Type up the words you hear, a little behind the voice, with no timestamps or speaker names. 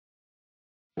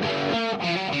Okay,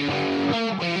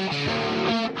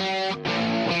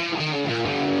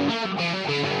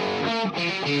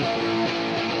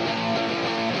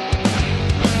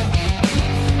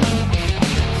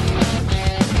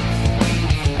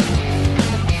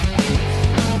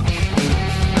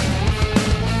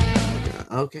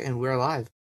 and we're live.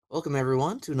 Welcome,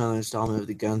 everyone, to another installment of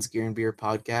the Guns, Gear, and Beer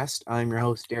podcast. I'm your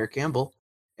host, Derek Campbell,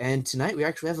 and tonight we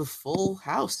actually have a full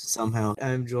house somehow.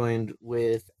 I'm joined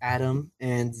with Adam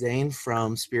and Zane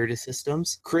from Spirited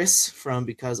Systems, Chris from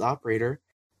Because Operator,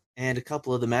 and a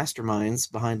couple of the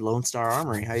masterminds behind Lone Star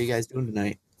Armory. How are you guys doing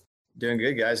tonight? Doing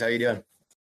good, guys. How you doing?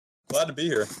 Glad to be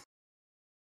here.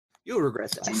 You'll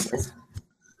regret that.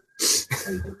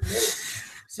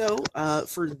 So,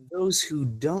 for those who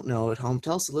don't know at home,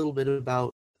 tell us a little bit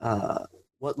about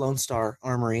what Lone Star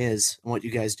Armory is and what you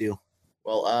guys do.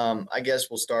 Well, I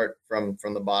guess we'll start from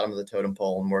the bottom of the totem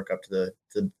pole and work up to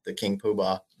the King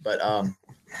Poobah. But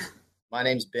my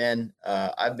name's Ben.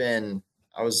 I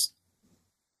was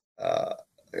a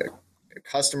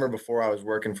customer before I was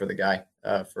working for the guy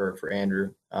for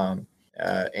Andrew.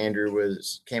 Andrew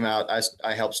came out.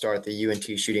 I helped start the UNT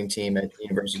shooting team at the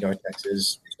University of North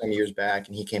Texas some years back,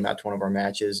 and he came out to one of our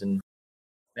matches and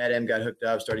met him, got hooked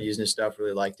up, started using his stuff,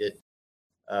 really liked it.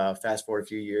 Fast forward a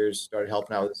few years, started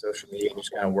helping out with the social media and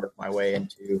just kind of worked my way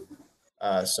into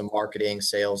some marketing,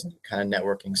 sales, and kind of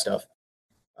networking stuff.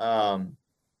 Yeah,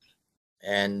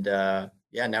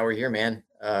 now we're here, man.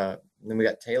 And then we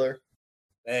got Taylor.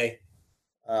 Hey.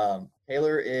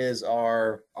 Taylor is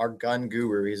our gun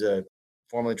guru. He's a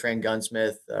formerly trained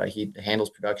gunsmith. He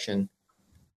handles production.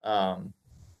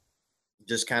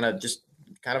 Just kind of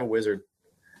a wizard.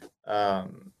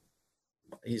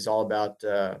 He's all about.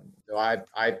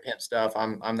 I pimp stuff.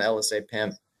 I'm the LSA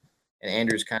pimp, and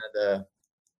Andrew's kind of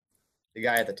the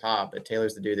guy at the top. But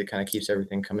Taylor's the dude that kind of keeps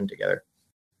everything coming together.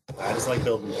 I just like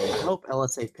building. I hope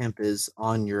LSA Pimp is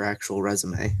on your actual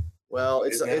resume. Well,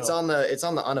 it's on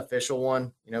the unofficial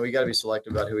one. You know, we got to be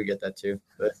selective about who we get that to.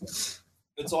 But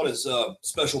it's on his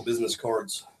special business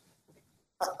cards.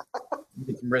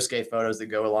 Some risque photos that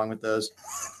go along with those.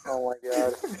 Oh my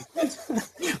god!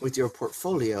 With your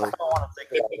portfolio. I don't want to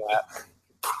think about that.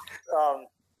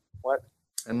 What?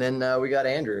 And then we got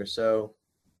Andrew. So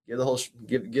give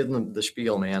them the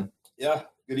spiel, man. Yeah.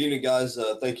 Good evening, guys.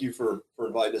 Thank you for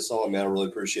inviting us on, man. I really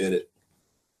appreciate it.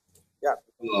 Yeah.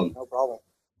 No problem.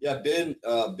 Yeah, Ben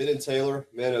and Taylor,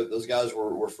 man, those guys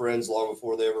were friends long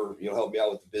before they ever, helped me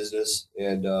out with the business.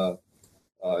 And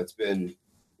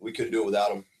we couldn't do it without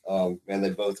them. Man, they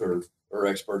both are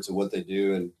experts at what they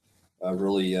do and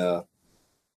really, kind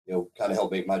of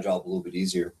help make my job a little bit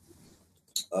easier.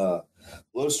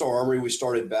 Lone Star Armory, we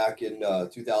started back in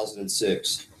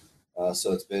 2006.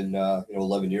 So it's been,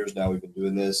 11 years now we've been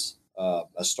doing this. I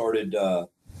started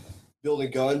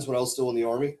building guns when I was still in the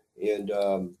Army. And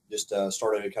just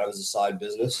started it kind of as a side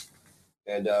business.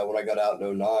 And when I got out in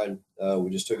 2009,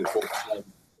 we just took it full time,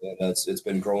 and it's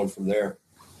been growing from there.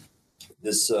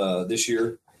 This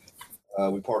year,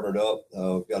 we partnered up.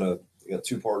 We got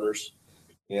two partners,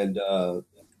 and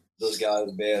those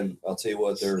guys, man, I'll tell you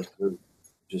what, they're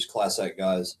just class act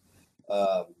guys.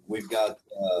 We've got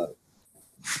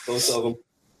both of them.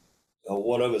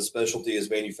 One of his specialty is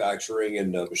manufacturing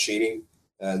and machining.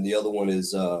 And the other one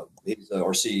is he's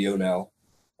our CEO now.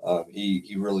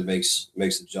 He really makes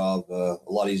the job a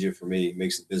lot easier for me. He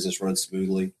makes the business run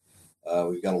smoothly.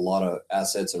 We've got a lot of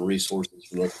assets and resources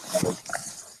for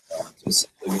to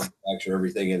manufacture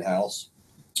everything in house.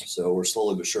 So we're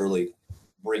slowly but surely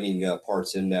bringing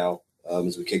parts in now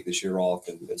as we kick this year off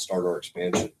and start our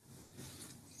expansion.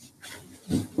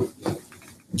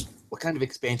 What kind of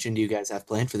expansion do you guys have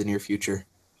planned for the near future?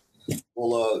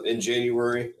 Well, in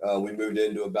January, we moved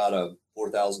into about a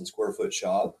 4,000 square foot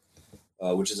shop,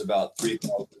 which is about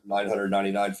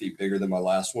 3,999 feet bigger than my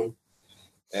last one.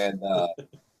 And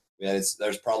there's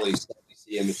probably 70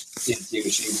 CNC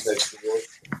machines next door.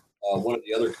 One of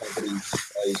the other companies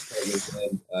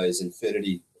is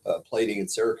Infinity Plating and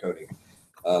Cerakoting.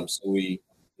 So we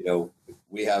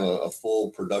have a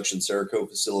full production Cerakote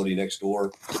facility next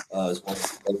door as well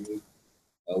as plating.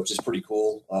 Which is pretty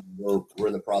cool. We're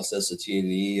in the process of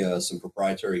T&E some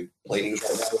proprietary platings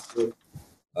right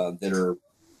now that are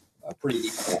pretty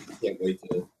neat. I can't wait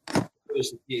to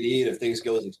finish the T&E, and if things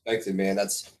go as expected, man, that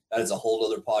is a whole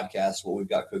other podcast. What we've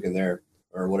got cooking there,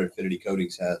 or what Infinity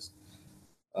Coatings has.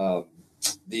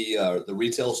 The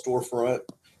retail storefront,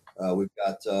 we've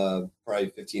got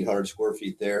probably 1,500 square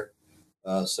feet there.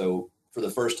 So for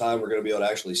the first time, we're going to be able to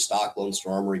actually stock Lone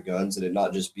Star Armory guns, and it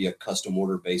not just be a custom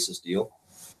order basis deal.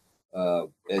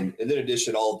 And in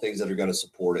addition, all the things that are going to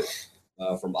support it,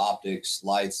 from optics,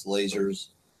 lights, lasers,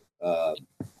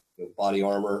 body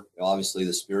armor, obviously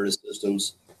the Spiritus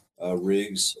systems,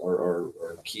 rigs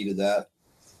are key to that.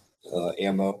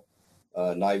 Ammo,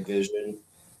 night vision.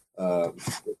 We're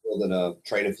building a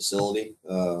training facility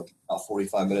about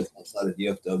 45 minutes outside of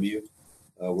DFW,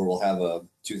 where we'll have a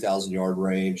 2,000-yard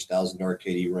range, 1,000-yard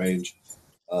KD range,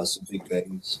 some big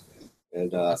things.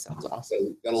 And That sounds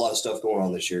awesome. got a lot of stuff going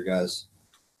on this year, guys.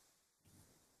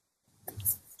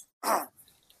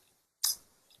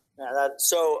 Yeah,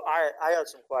 so I have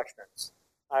some questions.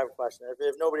 I have a question.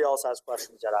 If nobody else has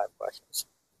questions yet, I have questions.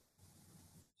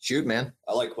 Shoot, man.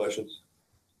 I like questions.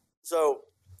 So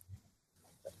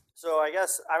I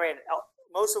guess,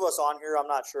 most of us on here, I'm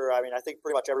not sure. I think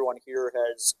pretty much everyone here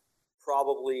has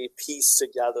probably pieced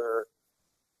together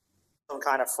some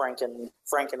kind of Franken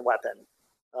weapon.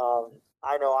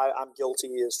 I know I'm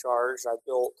guilty as charged. I've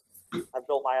built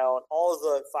my own. All of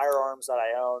the firearms that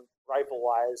I own, rifle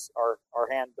wise, are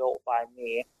hand built by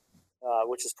me,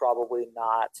 which is probably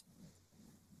not.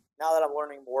 Now that I'm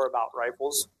learning more about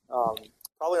rifles,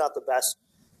 probably not the best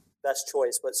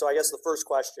choice. But so I guess the first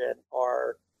question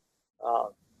are,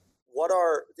 what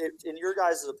are, in your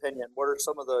guys' opinion, what are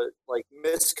some of the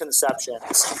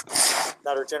misconceptions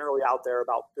that are generally out there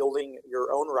about building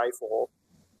your own rifle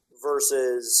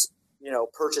versus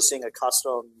purchasing a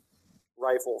custom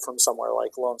rifle from somewhere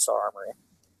like Lone Star Armory?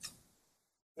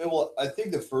 Well, I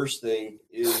think the first thing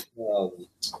is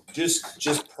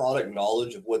just product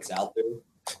knowledge of what's out there,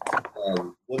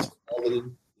 what's quality,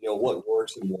 what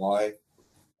works and why.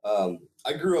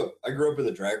 I grew up in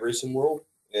the drag racing world,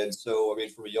 and so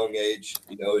from a young age,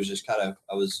 it was just I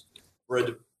was bred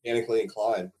to mechanically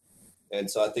inclined, and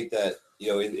so I think that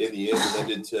in the end it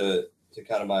lended to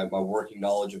kind of my working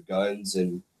knowledge of guns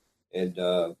and kind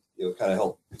of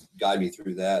help guide me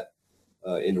through that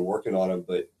into working on them.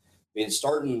 But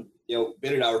starting,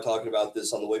 Ben and I were talking about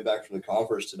this on the way back from the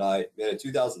conference tonight. Man, in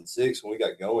 2006 when we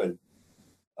got going,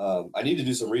 I need to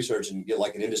do some research and get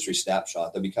like an industry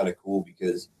snapshot. That'd be kind of cool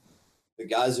because the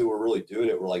guys who were really doing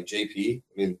it were like JP.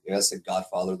 That's the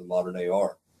godfather of the modern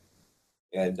AR.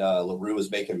 And LaRue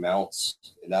was making mounts,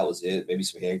 and that was it. Maybe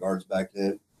some handguards back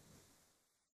then.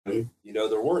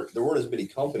 There weren't as many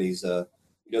companies. The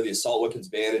assault weapons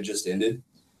ban had just ended,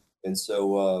 and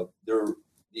so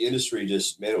the industry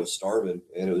just, man, it was starving,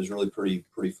 and it was really pretty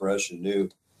fresh and new.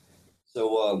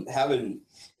 So having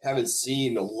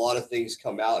seen a lot of things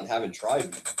come out and having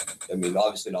tried,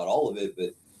 obviously not all of it,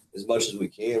 but as much as we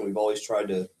can, we've always tried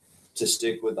to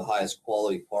stick with the highest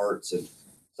quality parts, and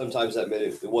sometimes that meant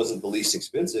it wasn't the least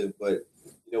expensive, but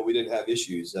we didn't have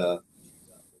issues. You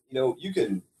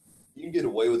can get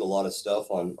away with a lot of stuff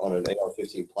on an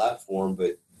AR-15 platform,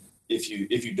 but if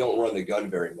you don't run the gun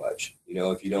very much,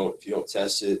 if you don't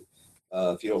test it,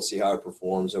 if you don't see how it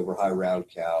performs over high round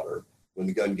count, or when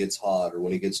the gun gets hot, or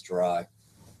when it gets dry.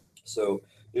 So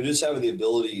just having the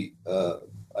ability,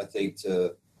 I think,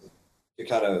 to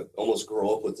kind of almost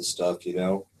grow up with the stuff,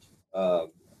 and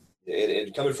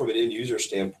coming from an end user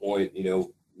standpoint,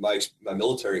 my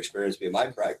military experience, being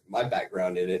my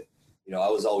background in it, I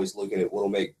was always looking at what'll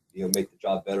make the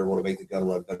job better, what'll make the gun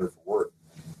run better for work.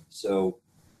 So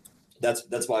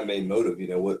that's my main motive.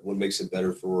 What makes it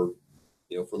better for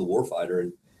the warfighter.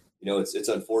 And it's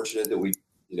unfortunate that we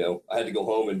I had to go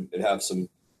home and have some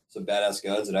badass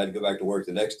guns, and I had to go back to work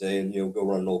the next day and go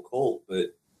run an old Colt,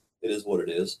 but it is what it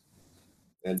is.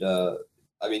 And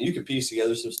you can piece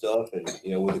together some stuff, and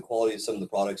with the quality of some of the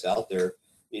products out there,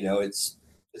 it's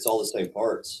all the same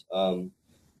parts.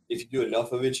 If you do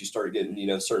enough of it, you start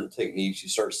getting certain techniques. You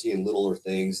start seeing littler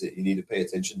things that you need to pay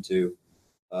attention to.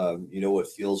 What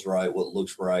feels right, what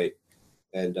looks right,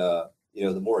 and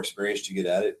the more experienced you get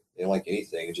at it, and like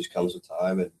anything, it just comes with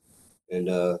time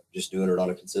and just doing it on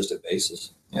a consistent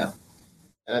basis. Yeah.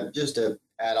 And just to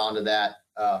add on to that,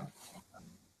 and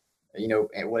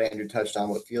what Andrew touched on,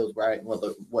 what feels right and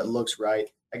what looks right.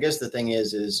 I guess the thing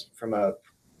is from a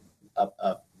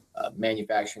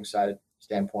manufacturing side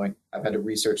standpoint, I've had to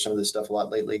research some of this stuff a lot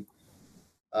lately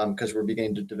because we're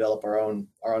beginning to develop our own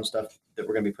stuff that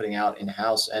we're going to be putting out in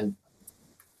house. And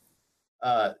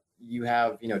you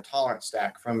have tolerance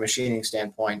stack from a machining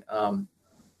standpoint,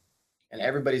 and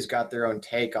everybody's got their own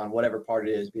take on whatever part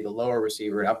it is, be it a lower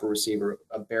receiver, an upper receiver,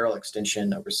 a barrel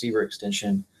extension, a receiver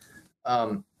extension.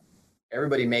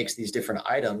 Everybody makes these different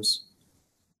items,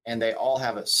 and they all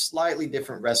have a slightly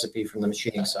different recipe from the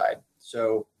machining side.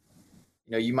 So,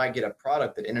 you might get a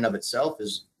product that in and of itself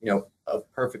is, of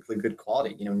perfectly good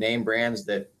quality, name brands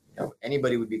that,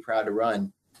 anybody would be proud to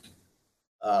run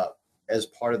as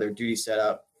part of their duty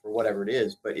setup for whatever it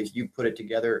is. But if you put it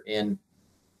together in,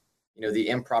 the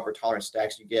improper tolerance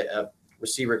stacks, you get a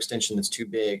receiver extension that's too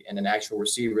big and an actual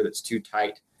receiver that's too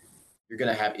tight, you're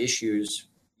going to have issues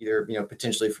either,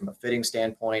 potentially from a fitting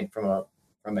standpoint, from a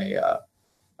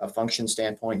function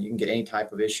standpoint. You can get any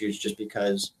type of issues just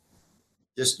because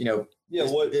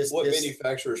what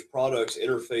manufacturers' products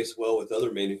interface well with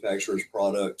other manufacturers'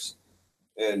 products.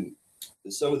 And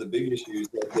some of the big issues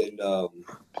have been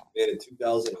in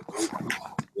 2008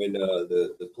 when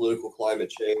the political climate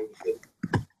changed.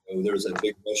 And, there was a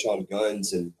big rush on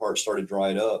guns and parts started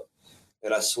drying up.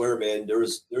 And I swear, man, there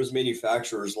was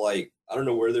manufacturers like, I don't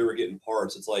know where they were getting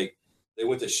parts. It's like they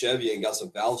went to Chevy and got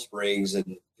some valve springs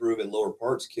and threw them in lower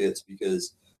parts kits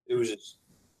because it was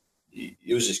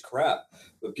just crap.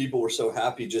 But people were so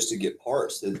happy just to get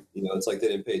parts that, it's like they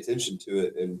didn't pay attention to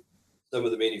it. And some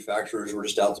of the manufacturers were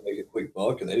just out to make a quick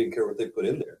buck and they didn't care what they put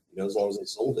in there, as long as they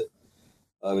sold it.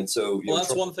 And so,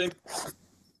 that's one thing.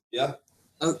 Yeah.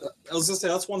 I was gonna say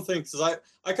that's one thing because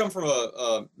I come from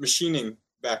a machining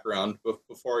background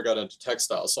before I got into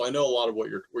textiles, so I know a lot of what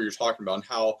you're talking about and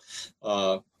how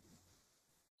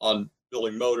on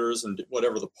building motors and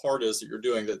whatever the part is that you're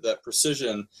doing, that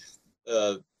precision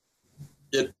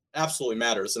it absolutely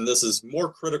matters, and this is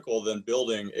more critical than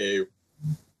building a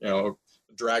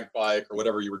drag bike or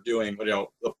whatever you were doing. But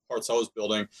the parts I was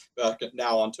building back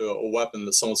now onto a weapon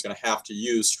that someone's going to have to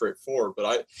use straightforward.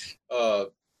 But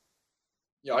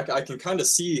I can kind of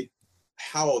see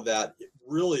how that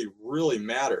really, really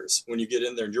matters when you get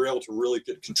in there and you're able to really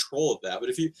get control of that. But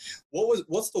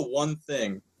what's the one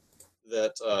thing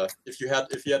that if you had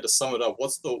to sum it up,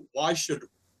 what's the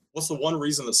one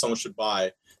reason that someone should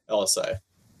buy LSA?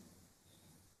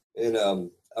 And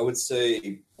I would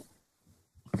say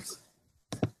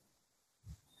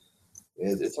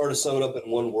it's hard to sum it up in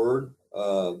one word,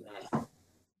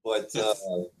 but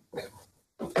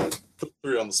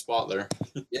threw you on the spot there.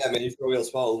 Yeah, man, you throw me on the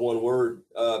spot with one word.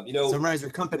 Summarize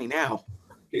your company now.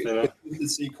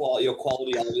 Consistency, quality,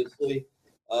 obviously,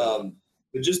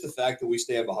 but just the fact that we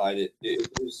stand behind it. It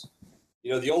was,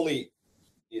 the only,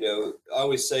 I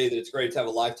always say that it's great to have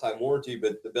a lifetime warranty,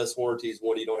 but the best warranty is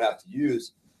one you don't have to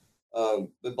use.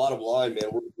 But bottom line, man,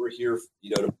 we're here,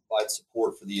 to provide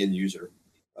support for the end user,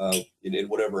 in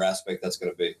whatever aspect that's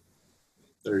going to be.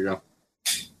 There you go.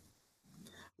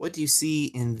 What do you see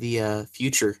in the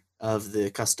future of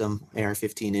the custom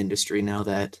AR-15 industry now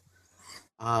that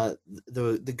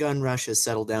the gun rush has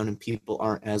settled down and people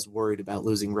aren't as worried about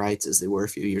losing rights as they were a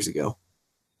few years ago?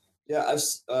 Yeah,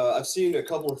 I've seen a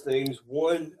couple of things.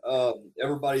 One,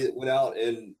 everybody that went out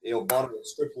and bought a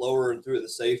strip lower and threw it in the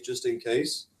safe just in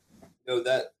case.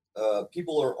 That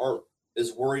people aren't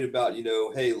as worried about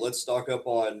hey, let's stock up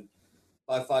on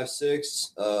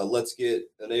 5.56. Let's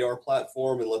get an AR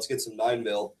platform and let's get some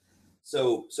 9mm.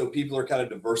 So people are kind of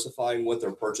diversifying what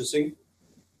they're purchasing.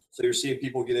 So you're seeing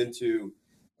people get into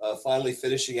finally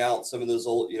finishing out some of those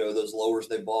old, those lowers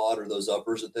they bought or those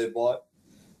uppers that they bought.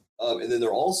 And then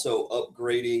they're also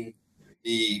upgrading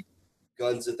the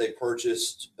guns that they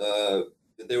purchased that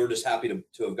they were just happy to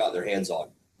have got their hands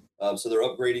on. So they're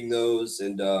upgrading those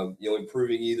and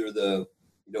improving either the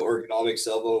ergonomics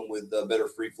of them with better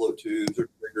free float tubes or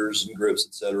triggers and grips,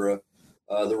 etc.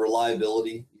 The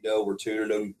reliability, we're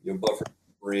tuning them, buffer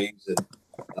rings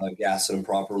and gassing them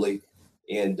properly,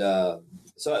 and so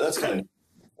that's kind of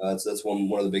that's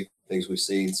one of the big things we've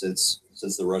seen since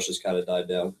the rush has kind of died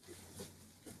down.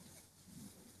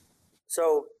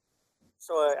 So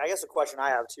I guess the question I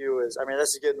have too is,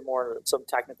 this is getting more into some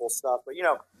technical stuff, but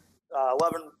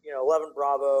 11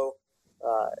 Bravo,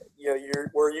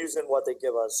 we're using what they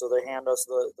give us. So they hand us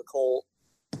the Colt,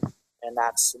 and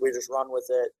we just run with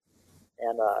it,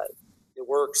 and it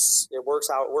works. It works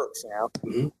how it works.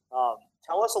 Mm-hmm.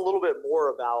 Tell us a little bit more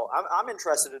about. I'm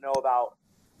interested to know about,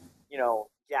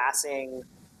 gassing,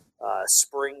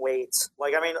 spring weight.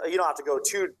 Like, you don't have to go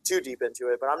too deep into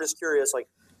it, but I'm just curious, like,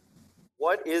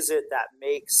 what is it that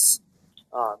makes,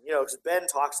 because Ben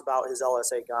talks about his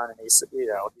LSA gun, and he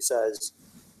says,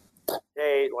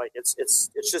 hey, like it's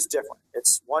just different.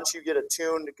 It's once you get a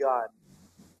tuned gun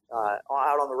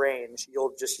out on the range,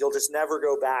 you'll just never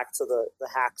go back to the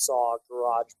hacksaw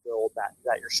garage build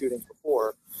that you're shooting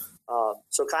before.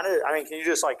 So kind of, can you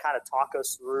just kind of talk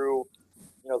us through,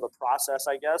 the process,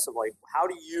 I guess, of like, how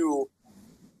do you,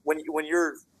 when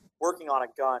you're working on a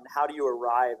gun, how do you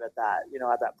arrive at that,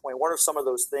 at that point? What are some of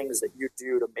those things that you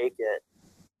do to make it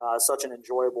such an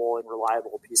enjoyable and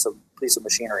reliable piece of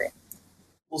machinery?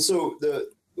 Well, so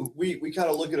we kind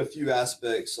of look at a few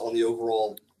aspects on the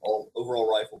overall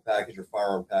rifle package or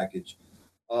firearm package.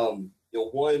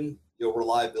 One,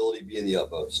 reliability being the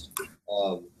utmost.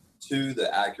 Two,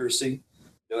 the accuracy.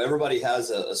 Everybody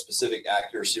has a specific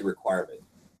accuracy requirement.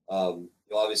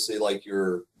 obviously like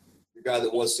your guy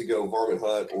that wants to go varmint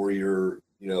hunt, or your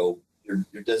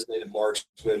designated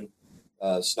marksman,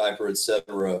 sniper,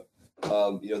 etc. They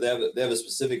have a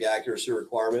specific accuracy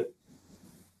requirement,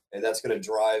 and that's going to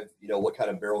drive what kind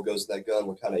of barrel goes in that gun,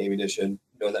 what kind of ammunition.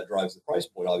 That drives the price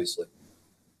point, obviously.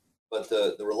 But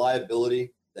the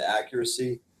reliability, the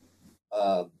accuracy,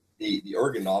 the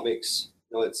ergonomics,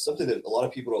 it's something that a lot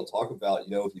of people don't talk about.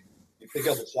 If you pick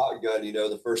up a shotgun,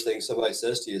 the first thing somebody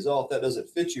says to you is, "Oh, if that doesn't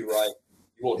fit you right,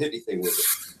 you won't hit anything with it."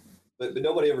 But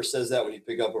nobody ever says that when you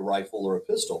pick up a rifle or a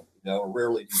pistol.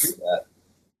 Rarely do you do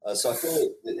that. So I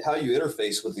feel that how you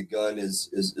interface with the gun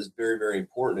is very, very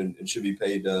important and should be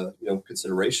paid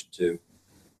consideration to.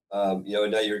 And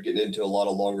now you're getting into a lot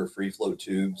of longer free flow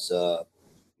tubes, so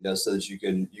that you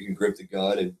can grip the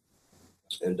gun and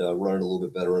run it a little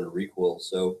bit better under recoil.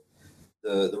 So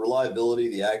the reliability,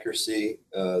 the accuracy,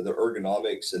 the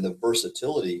ergonomics, and the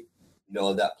versatility,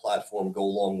 of that platform go a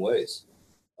long ways.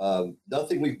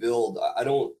 Nothing we build, I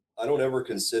don't ever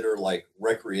consider like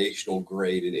recreational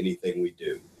grade in anything we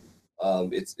do.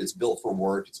 It's built for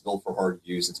work. It's built for hard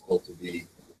use. It's built to be,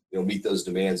 meet those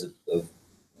demands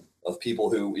of people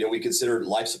who, we consider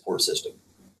life support system.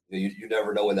 You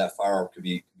never know when that firearm could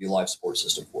be a life support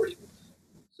system for you.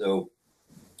 So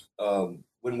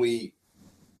when we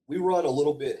run a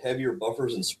little bit heavier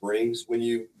buffers and springs,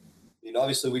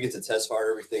 obviously we get to test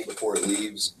fire everything before it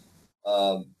leaves.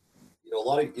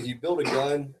 If you build a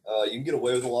gun, you can get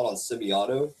away with a lot on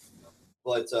semi-auto,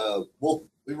 but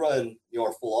we run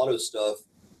our full auto stuff.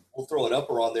 We'll throw an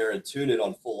upper on there and tune it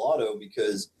on full auto,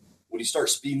 because when you start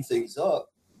speeding things up,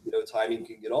 timing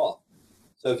can get off.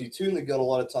 So if you tune the gun a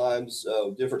lot of times,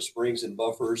 different springs and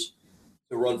buffers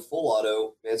to run full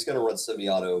auto, man, it's going to run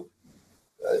semi-auto,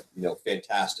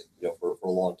 fantastic, for a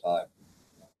long time.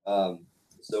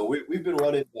 So we've been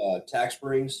running tack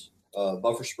springs,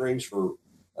 buffer springs for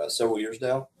several years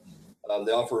now.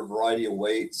 They offer a variety of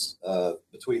weights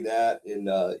between that and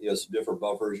some different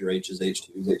buffers, your H's,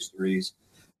 H2s, H3s.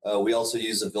 We also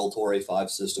use the Viltor A5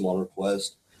 system on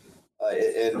request.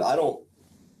 And I don't,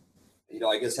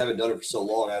 I guess haven't done it for so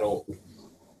long, I don't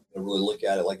really look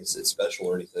at it like it's special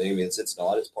or anything. I mean, it's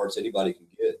not. It's parts anybody can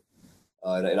get.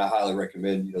 And I highly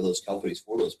recommend, those companies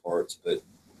for those parts. But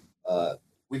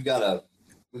we've got a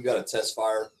test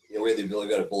fire. We have the ability,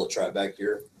 we've got a bullet trap back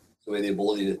here. So we have the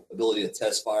ability to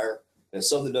test fire. And if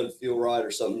something doesn't feel right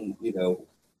or something, we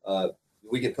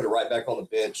can put it right back on the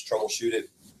bench, troubleshoot it,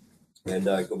 and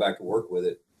go back to work with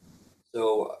it.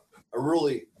 So I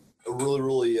really,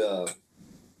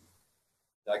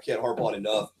 I can't harp on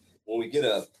enough. When we get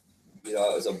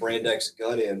as a Brand X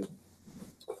gun in,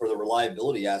 for the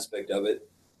reliability aspect of it,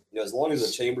 as long as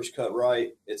the chamber's cut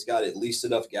right, it's got at least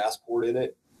enough gas port in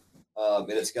it, and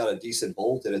it's got a decent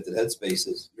bolt in it that head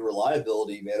spaces. Your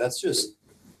reliability, man, that's just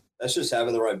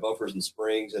having the right buffers and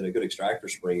springs and a good extractor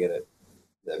spring in it.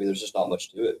 I mean, there's just not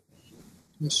much to it.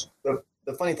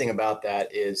 The funny thing about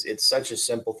that is it's such a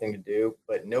simple thing to do,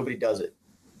 but nobody does it.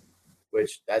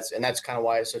 That's kind of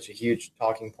why it's such a huge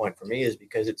talking point for me, is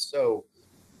because it's so.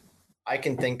 I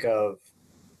can think of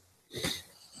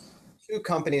two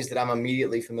companies that I'm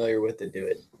immediately familiar with that do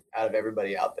it out of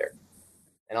everybody out there.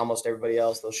 And almost everybody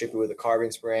else, they'll ship you with a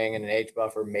carbine spring and an H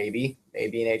buffer, maybe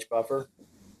an H buffer.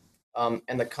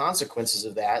 And the consequences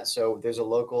of that. So there's a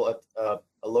local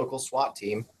SWAT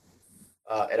team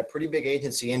at a pretty big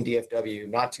agency in DFW.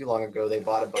 Not too long ago, they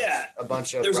bought a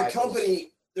bunch of. There's rifles.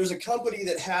 There's a company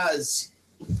that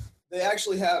they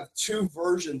actually have two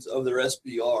versions of their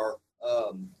SBR.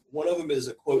 One of them is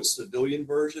a quote civilian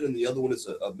version, and the other one is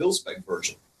a mil-spec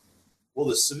version. Well,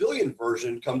 the civilian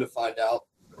version, come to find out,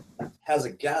 has a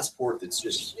gas port that's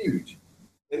just huge.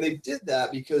 And they did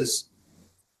that because,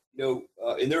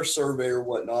 in their survey or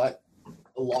whatnot,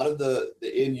 a lot of the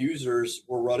end users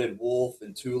were running Wolf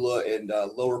and Tula and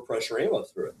lower pressure ammo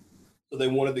through it. So they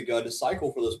wanted the gun to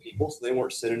cycle for those people, so they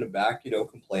weren't sending them back,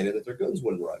 complaining that their guns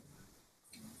wouldn't run.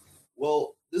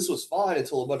 Well, this was fine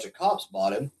until a bunch of cops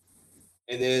bought him,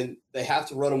 and then they have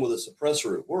to run them with a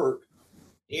suppressor at work,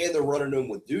 and they're running them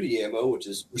with duty ammo, which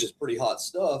is pretty hot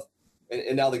stuff.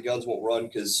 And now the guns won't run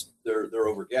because they're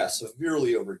overgassed,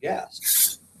 severely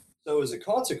overgassed. So as a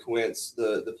consequence,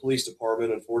 the police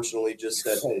department unfortunately just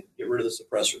said, "Hey, get rid of the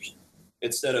suppressors,"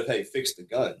 instead of, "Hey, fix the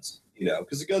guns."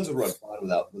 Because the guns would run fine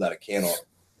without a can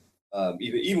on.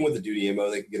 Even with the duty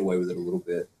ammo, they can get away with it a little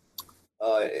bit,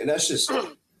 and it's just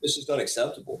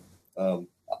unacceptable.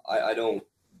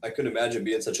 I couldn't imagine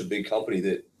being such a big company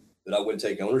that I wouldn't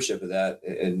take ownership of that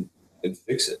and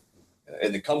fix it,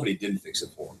 and the company didn't fix it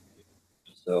for them.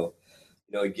 So,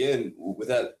 again, with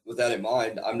that in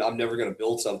mind, I'm never going to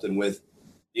build something with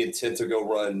the intent to go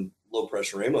run low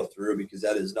pressure ammo through, because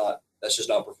that's just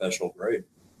not professional grade.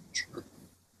 Sure.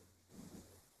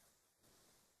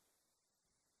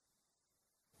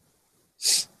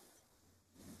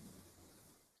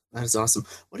 That is awesome.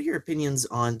 What are your opinions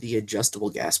on the adjustable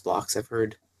gas blocks? I've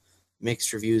heard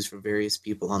mixed reviews from various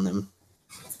people on them.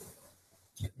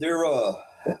 They're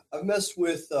I've messed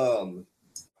with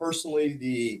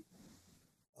personally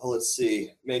let's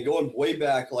see, man, going way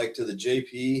back like to the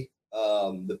JP,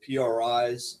 the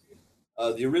PRIs.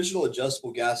 The original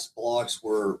adjustable gas blocks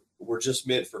were just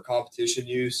meant for competition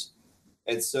use,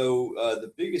 and so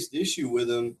the biggest issue with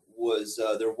them was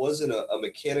there wasn't a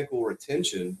mechanical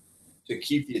retention to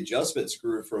keep the adjustment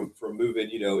screw from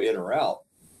moving, in or out.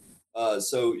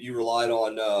 So you relied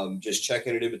on just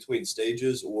checking it in between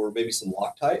stages, or maybe some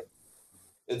Loctite,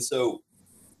 and so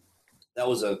that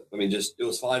was it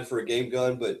was fine for a game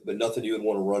gun, but nothing you would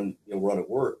want to run at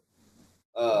work.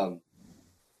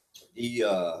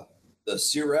 The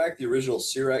Cerac, the original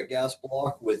Cerac gas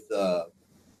block with a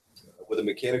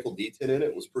mechanical detent in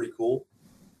it was pretty cool.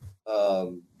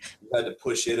 You had to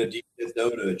push in a detent though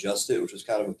to adjust it, which was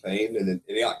kind of a pain, and then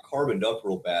it got carboned up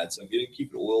real bad. So if you didn't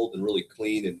keep it oiled and really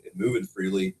clean and moving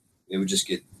freely, it would just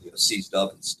get seized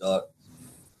up and stuck.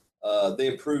 They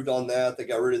improved on that. They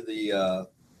got rid of the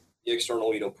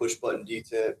external push button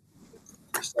detent.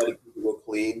 Decided to keep it real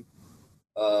clean.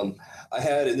 I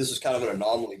had, and this was kind of an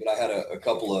anomaly, but I had a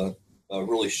couple of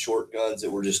really short guns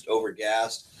that were just over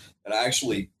gassed, and I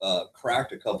actually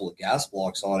cracked a couple of gas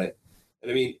blocks on it. And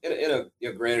I mean, in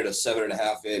a granted a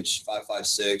 7.5 inch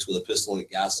 5.56 with a pistol and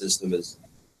gas system is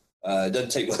it doesn't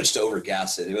take much to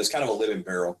overgas it. It was kind of a living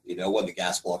barrel, it wasn't the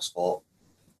gas block's fault.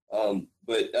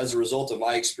 But as a result of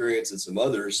my experience and some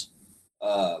others,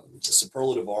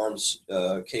 Superlative Arms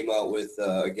came out with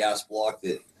a gas block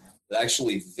that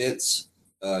actually vents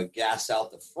gas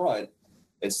out the front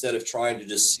instead of trying to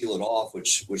just seal it off,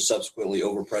 which subsequently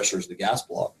overpressures the gas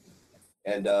block.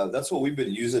 And that's what we've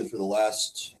been using for the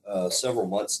last several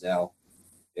months now.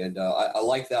 And I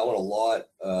like that one a lot.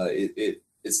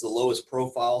 It's the lowest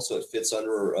profile, so it fits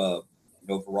under a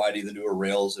variety of the newer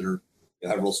rails that are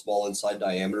have real small inside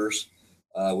diameters.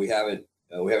 We haven't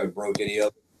broke any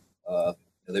of them.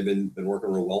 They've been working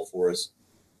real well for us.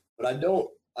 But I don't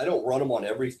run them on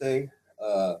everything.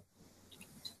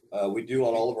 We do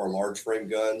on all of our large frame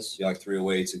guns, like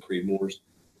 308s and Creedmoors.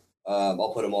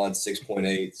 I'll put them on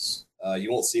 6.8s.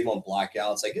 You won't see them on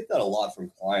blackouts. I get that a lot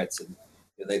from clients, and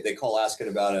they call asking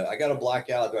about it. I got a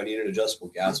blackout. Do I need an adjustable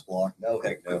gas block? No,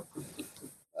 heck no.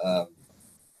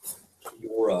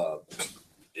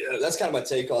 That's kind of my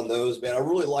take on those, man. I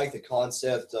really like the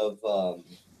concept of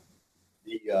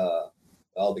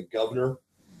the Governor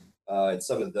and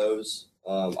some of those.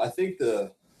 I'd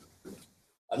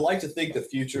like to think the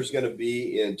future is going to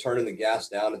be in turning the gas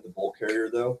down at the bolt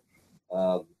carrier, though.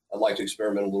 I'd like to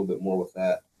experiment a little bit more with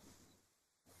that.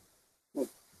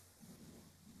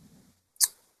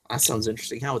 That sounds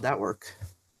interesting. How would that work?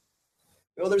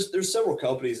 Well, there's several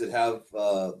companies that have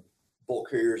bolt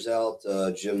carriers out.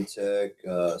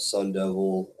 Gemtech, Sun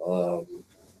Devil.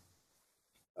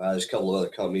 There's a couple of other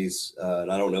companies, and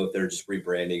I don't know if they're just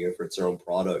rebranding it for its own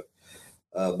product.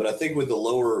 But I think with the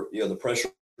lower, the pressure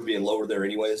being lower there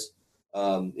anyways,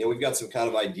 we've got some kind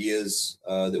of ideas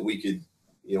that we could,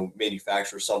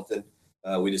 manufacture something.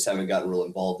 We just haven't gotten real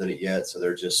involved in it yet, so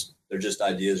they're just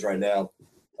ideas right now.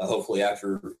 Hopefully,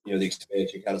 after the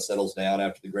expansion kind of settles down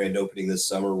after the grand opening this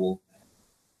summer, we'll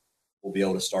be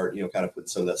able to start kind of putting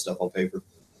some of that stuff on paper.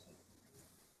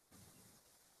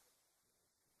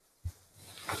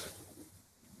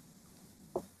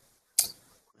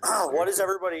 What is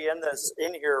everybody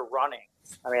in here running?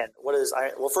 I mean,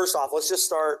 well, first off, let's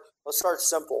start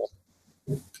simple.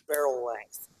 Barrel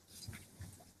length.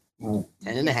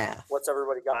 10.5. What's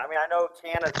everybody got? I mean, I know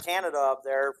Canada up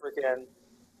there, freaking.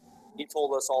 He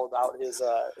told us all about his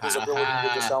ability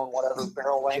to just own whatever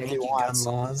barrel length he wants.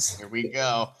 Gun laws. Here we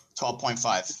go.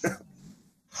 12.5.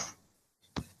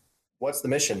 What's the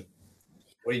mission?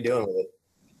 What are you doing with it?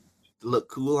 Look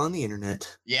cool on the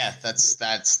internet. Yeah, that's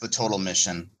the total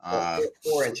mission. 4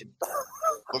 inches.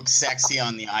 Look sexy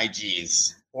on the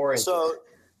IGs. 4 inches.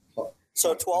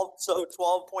 So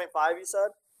 12.5. You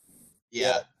said.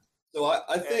 Yeah. So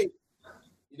I think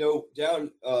down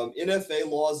NFA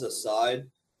laws aside.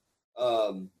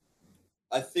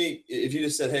 I think if you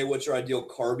just said, hey, what's your ideal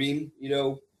carbine,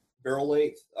 barrel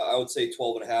length, I would say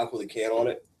 12.5 with a can on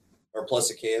it, or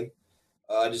plus a can.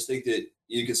 I just think that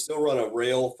you can still run a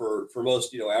rail for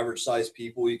most, average sized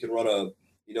people. You can run an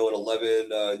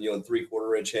 11, and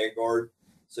 3/4 inch handguard.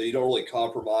 So you don't really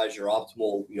compromise your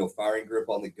optimal, firing grip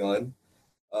on the gun.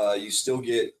 You still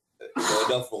get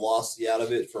enough velocity out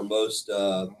of it for most,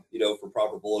 for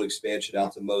proper bullet expansion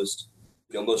out to most,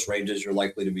 most ranges you're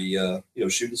likely to be,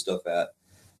 shooting stuff at.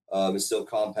 It's still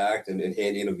compact and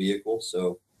handy in a vehicle.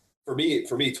 So for me,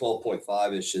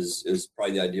 12.5 inch is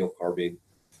probably the ideal carbine.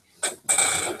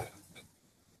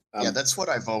 Yeah, that's what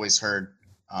I've always heard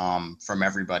from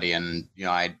everybody. And,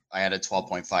 I had a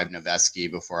 12.5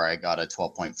 Noveske before I got a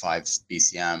 12.5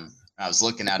 BCM. I was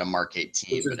looking at a Mark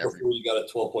 18, but before you got a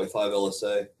 12.5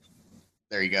 LSA.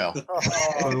 There you go.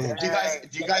 Oh, Do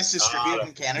you guys distribute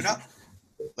in Canada?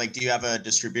 Like, do you have a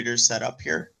distributor set up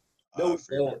here? No,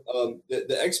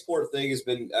 the export thing has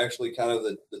been actually kind of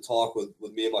the talk with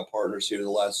me and my partners here the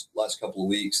last couple of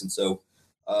weeks. And so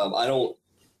I don't,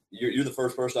 you're the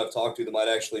first person I've talked to that might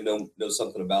actually know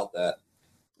something about that.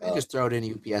 Maybe just throw it in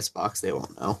a UPS box. They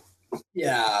won't know.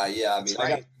 Yeah. I mean,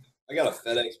 I got a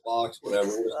FedEx box, whatever.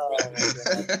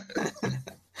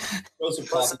 Throw some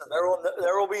Listen,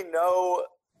 there will be none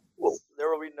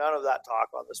of that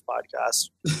talk on this podcast.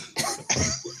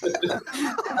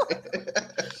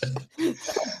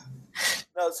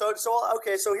 No, so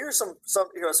okay. So here's some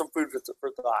food for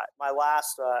thought. My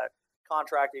last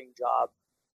contracting job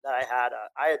that I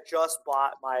had just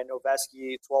bought my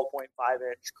Noveske 12.5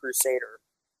 inch Crusader,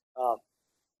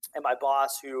 and my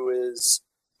boss, who was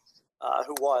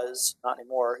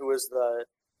the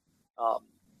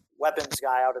weapons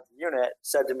guy out at the unit,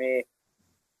 said to me,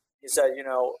 he said,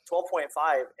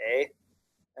 12.5, eh?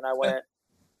 And I went,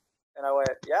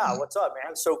 yeah, what's up,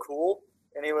 man? So cool.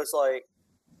 And he was like,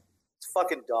 it's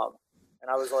fucking dumb. And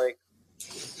I was like,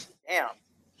 damn.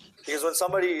 Because when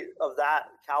somebody of that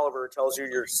caliber tells you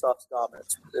your stuff's dumb,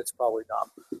 it's probably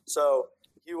dumb. So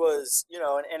he was,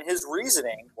 and his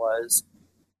reasoning was,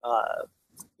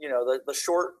 the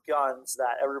short guns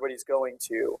that everybody's going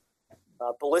to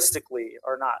ballistically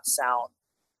are not sound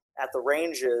at the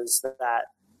ranges that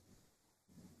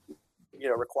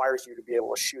requires you to be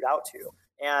able to shoot out to.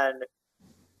 And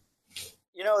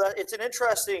that it's an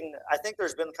interesting, I think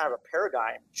there's been kind of a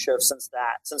paradigm shift since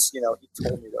he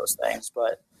told me those things.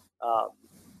 But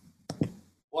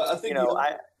well, I think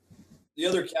the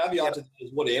other caveat to that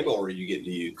is what ammo are you getting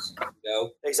to use?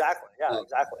 Exactly. Yeah,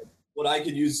 exactly. What I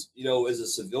could use, as a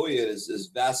civilian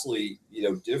is vastly,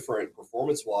 different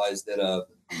performance-wise than a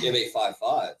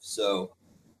M855. So,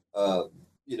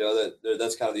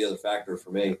 that's kind of the other factor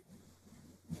for me.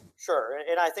 Sure,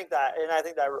 and I think that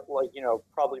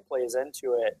probably plays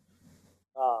into it.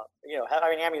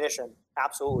 Ammunition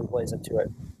absolutely plays into it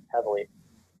heavily,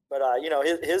 but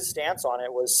his stance on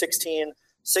it was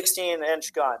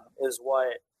 16-inch gun is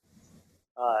what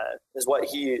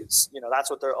he's, that's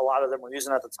what a lot of them were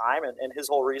using at the time. And his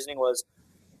whole reasoning was,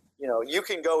 you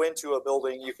can go into a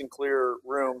building, you can clear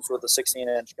rooms with a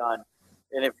 16-inch gun.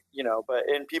 And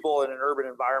and people in an urban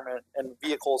environment and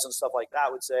vehicles and stuff like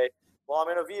that would say, well, I'm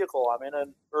in a vehicle, I'm in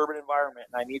an urban environment,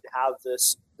 and I need to have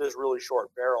this really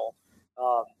short barrel.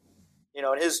 And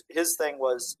his thing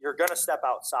was, you're going to step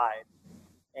outside,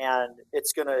 and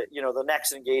it's going to, the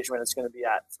next engagement is going to be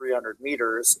at 300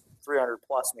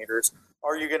 plus meters.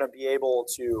 Are you going to be able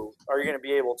to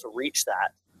reach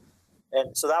that?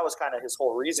 And so that was kind of his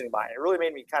whole reasoning behind it. It really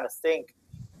made me kind of think,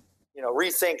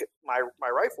 rethink my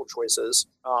rifle choices.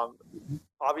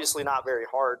 Obviously not very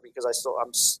hard because I still have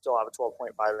a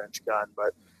 12.5 inch gun,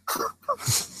 but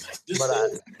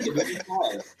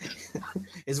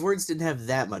his words didn't have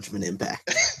that much of an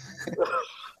impact.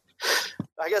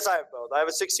 I guess I have both. I have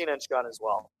a 16-inch gun as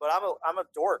well, but I'm a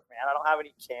dork, man. I don't have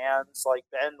any cans. Like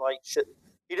Ben, shit.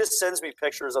 He just sends me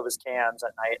pictures of his cans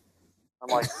at night. I'm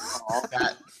like, oh.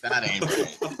 that ain't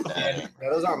right.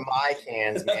 Those aren't my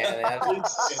cans, man.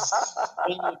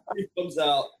 Comes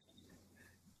out.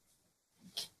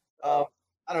 I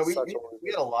don't know.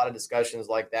 We had a lot of discussions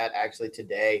like that actually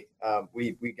today.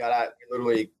 We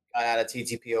literally got out of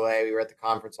TTPOA. We were at the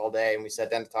conference all day, and we sat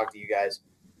down to talk to you guys.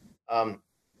 And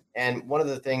one of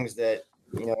the things that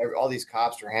all these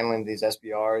cops are handling these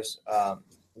SBRs, and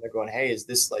they're going, "Hey, is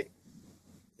this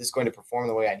going to perform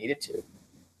the way I need it to?"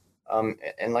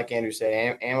 And like Andrew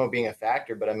said, ammo being a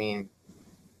factor, but I mean,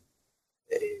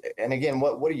 and again,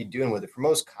 what are you doing with it? For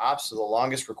most cops, the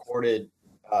longest recorded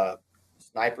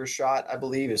sniper shot, I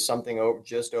believe, is something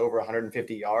just over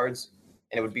 150 yards,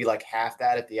 and it would be like half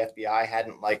that if the FBI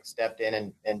hadn't stepped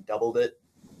in and doubled it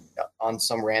on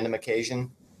some random occasion.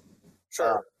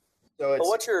 Sure. But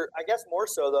I guess more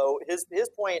so though, his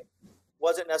point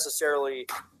wasn't necessarily,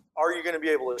 are you going to be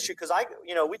able to shoot? Because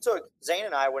Zane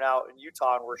and I went out in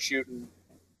Utah and we're shooting,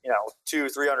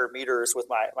 200-300 meters with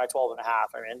my 12.5. I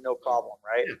mean, no problem,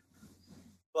 right? Yeah.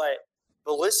 But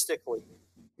ballistically,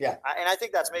 Yeah. And I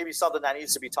think that's maybe something that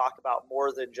needs to be talked about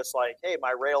more than just like, hey,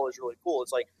 my rail is really cool.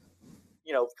 It's like,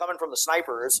 coming from the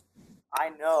snipers, I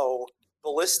know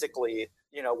ballistically,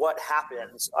 what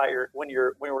happens when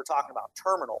we're talking about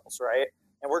terminals, right?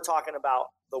 And we're talking about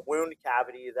the wound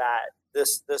cavity that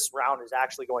this round is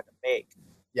actually going to make.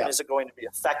 Yeah. And is it going to be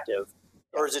effective,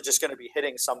 or is it just going to be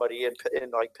hitting somebody and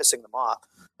like pissing them off?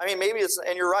 I mean, maybe it's,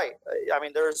 and you're right. I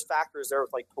mean, there's factors there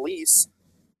with like police.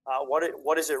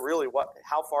 What is it really?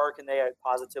 How far can they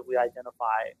positively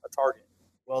identify a target?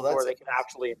 Well, where they can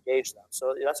actually engage them.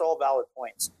 So that's all valid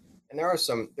points. And there are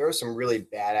some really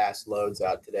badass loads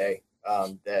out today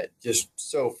that just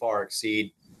so far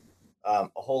exceed a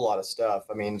whole lot of stuff.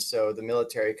 I mean, so the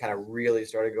military kind of really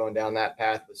started going down that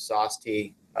path with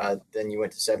SOS-T. Then you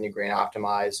went to 70 grain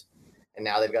optimize, and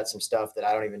now they've got some stuff that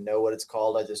I don't even know what it's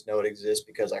called. I just know it exists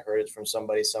because I heard it from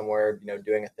somebody somewhere,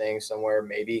 doing a thing somewhere.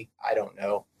 Maybe, I don't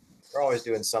know. They're always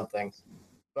doing something.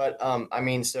 But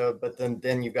but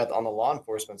then you've got on the law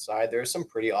enforcement side, there's some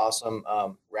pretty awesome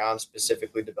rounds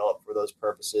specifically developed for those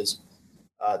purposes.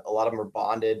 A lot of them are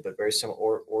bonded, but very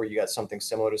similar, or you got something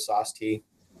similar to SOS-T.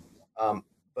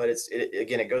 But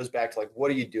it goes back to like,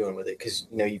 what are you doing with it? Because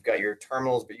you've got your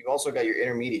terminals, but you've also got your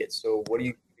intermediates. So what are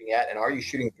you shooting at, and are you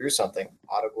shooting through something?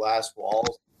 Auto glass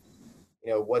walls.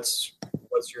 What's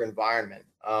your environment?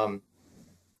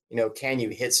 Can you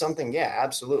hit something? Yeah,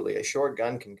 absolutely. A short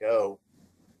gun can go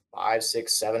 500, 600,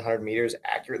 700 meters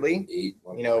accurately.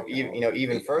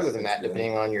 Even further than that,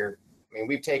 depending on your. I mean,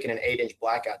 we've taken an 8-inch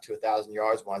blackout to 1,000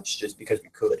 yards once just because we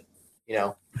could.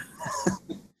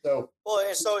 So. Well,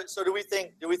 so do we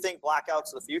think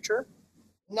blackouts the future?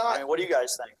 Not. I mean, what do you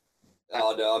guys think?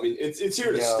 Oh no, I mean it's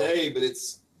here to stay, but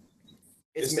it's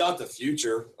not the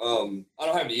future. I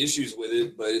don't have any issues with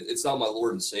it, but it's not my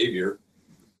Lord and Savior.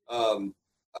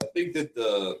 I think that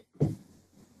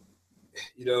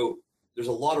there's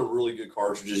a lot of really good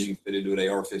cartridges you can fit into an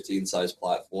AR-15 size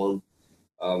platform.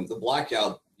 The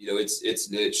blackout, its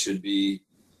niche should be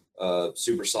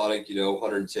supersonic,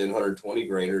 110, 120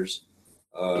 grainers.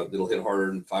 That'll hit harder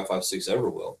than 5.56 ever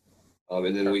will.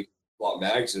 And then we swap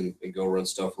mags and go run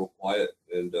stuff real quiet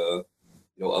and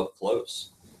up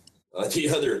close. The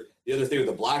other thing with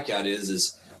the blackout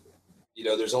is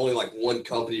there's only like one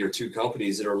company or two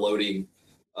companies that are loading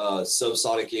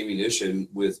subsonic ammunition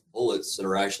with bullets that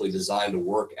are actually designed to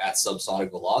work at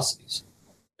subsonic velocities.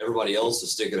 Everybody else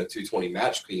is sticking a 220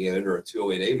 match key in it or a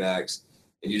 208 AMAX,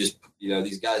 and you just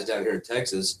these guys down here in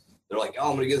Texas, they're like,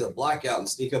 oh, I'm gonna get the blackout and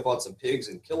sneak up on some pigs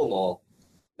and kill them all.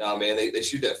 Nah, man, they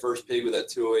shoot that first pig with that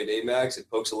 208 AMAX, it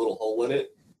pokes a little hole in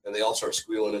it, and they all start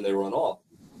squealing and they run off.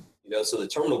 So the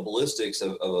terminal ballistics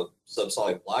of a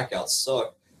subsonic blackout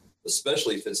suck,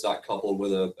 especially if it's not coupled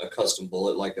with a custom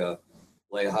bullet like a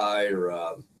Lehigh or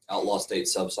Outlaw State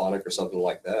subsonic or something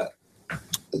like that.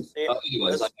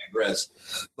 Anyways, I digress.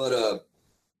 But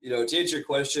to answer your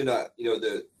question,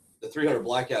 the 300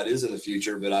 blackout is in the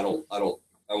future, but I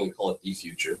wouldn't call it the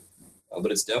future.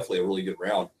 But it's definitely a really good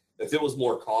round. If it was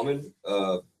more common,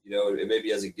 and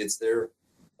maybe as it gets there,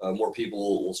 more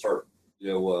people will start,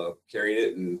 carrying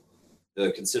it, and the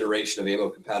consideration of ammo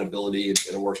compatibility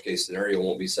in a worst case scenario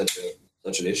won't be such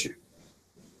an issue.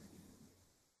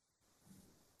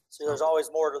 See, there's always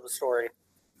more to the story.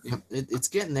 Yep, it's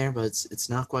getting there, but it's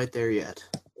not quite there yet.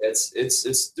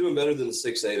 It's doing better than the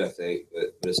 6.8, I think,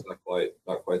 but it's not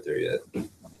quite there yet. It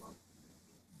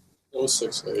was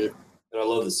 6.8, and I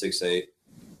love the 6.8.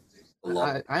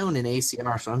 I own an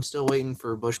ACR, so I'm still waiting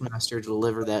for Bushmaster to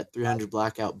deliver that 300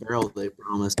 blackout barrel they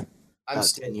promised about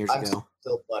 10 years ago.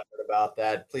 Still butthurt about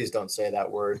that. Please don't say that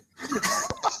word. I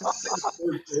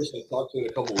talked to in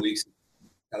a couple of weeks.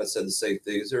 Kind of said the same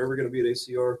thing. Is there ever going to be an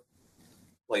ACR?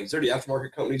 Like, is there any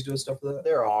aftermarket companies doing stuff for that?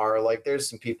 There are. Like, there's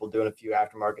some people doing a few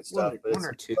aftermarket stuff, but one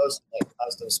or two. Mostly like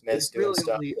custom Smiths doing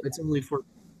stuff. It's only for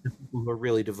the people who are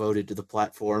really devoted to the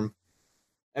platform.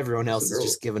 Everyone else has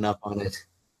just given up on it.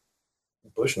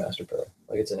 Bushmaster Pro.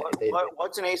 Like, it's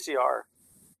what's an ACR?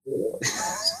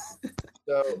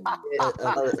 So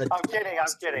I'm kidding.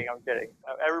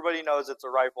 Everybody knows it's a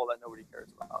rifle that nobody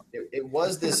cares about. It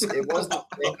was the thing that's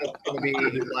going to be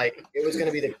like, it was going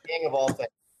to be the king of all things.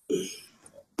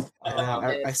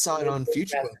 I saw it on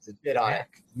Future Did on it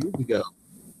years ago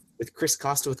with Chris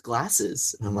Costa with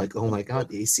glasses, and I'm like, oh my god,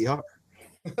 the ACR.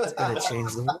 It's going to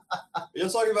change the world. You're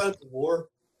talking about the war?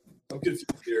 I'm confused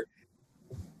here.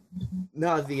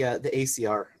 No, the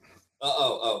ACR.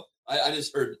 I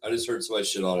just heard so much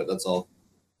shit on it. That's all.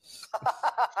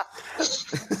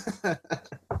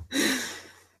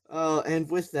 And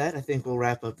with that, I think we'll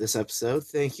wrap up this episode.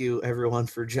 Thank you, everyone,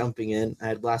 for jumping in. I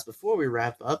had a blast. Before we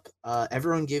wrap up,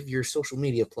 everyone give your social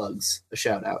media plugs a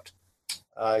shout out.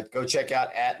 Go check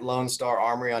out at Lone Star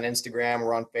Armory on Instagram.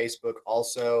 We're on Facebook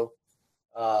also.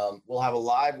 We'll have a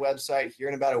live website here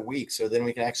in about a week, so then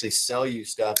we can actually sell you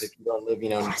stuff if you don't live,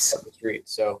 Nice. up the street.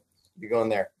 So you're going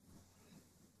there.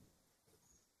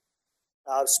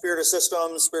 Spirit of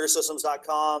Systems,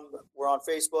 spiritofsystems.com. We're on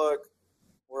Facebook.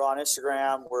 We're on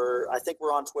Instagram. I think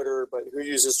we're on Twitter, but who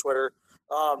uses Twitter?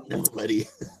 Nobody.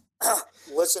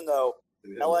 Listen though,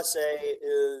 LSA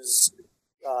is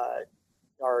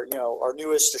our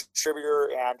newest distributor,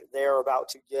 and they're about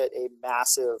to get a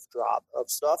massive drop of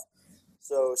stuff.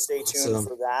 So stay tuned Awesome.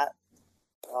 for that.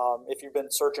 If you've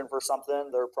been searching for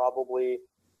something,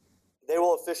 they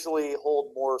will officially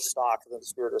hold more stock than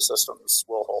Spirit of Systems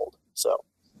will hold. So,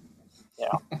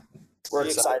 we're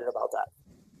excited about that.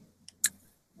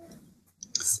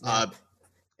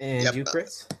 And Yep. you,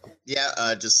 Chris?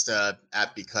 Yeah, just at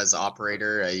Because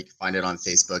Operator. You can find it on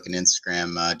Facebook and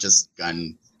Instagram. Just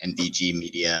gun and VG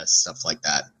media, stuff like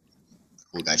that.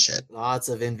 Cool guy shit. Lots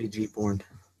of NVG porn.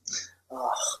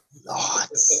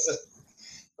 Lots.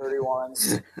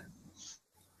 31s.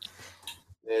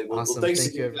 And well, Awesome. thanks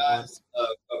Thank you, again, guys. I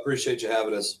appreciate you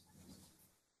having us.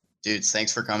 Dudes,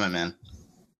 thanks for coming, man.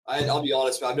 I'll be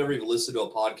honest, man, I've never even listened to a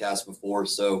podcast before,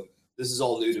 so this is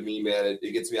all new to me, man.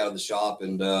 It gets me out of the shop,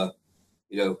 and I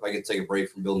get to take a break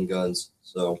from building guns.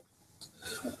 So,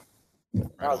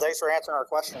 Thanks for answering our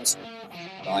questions.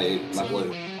 my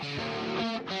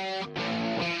pleasure.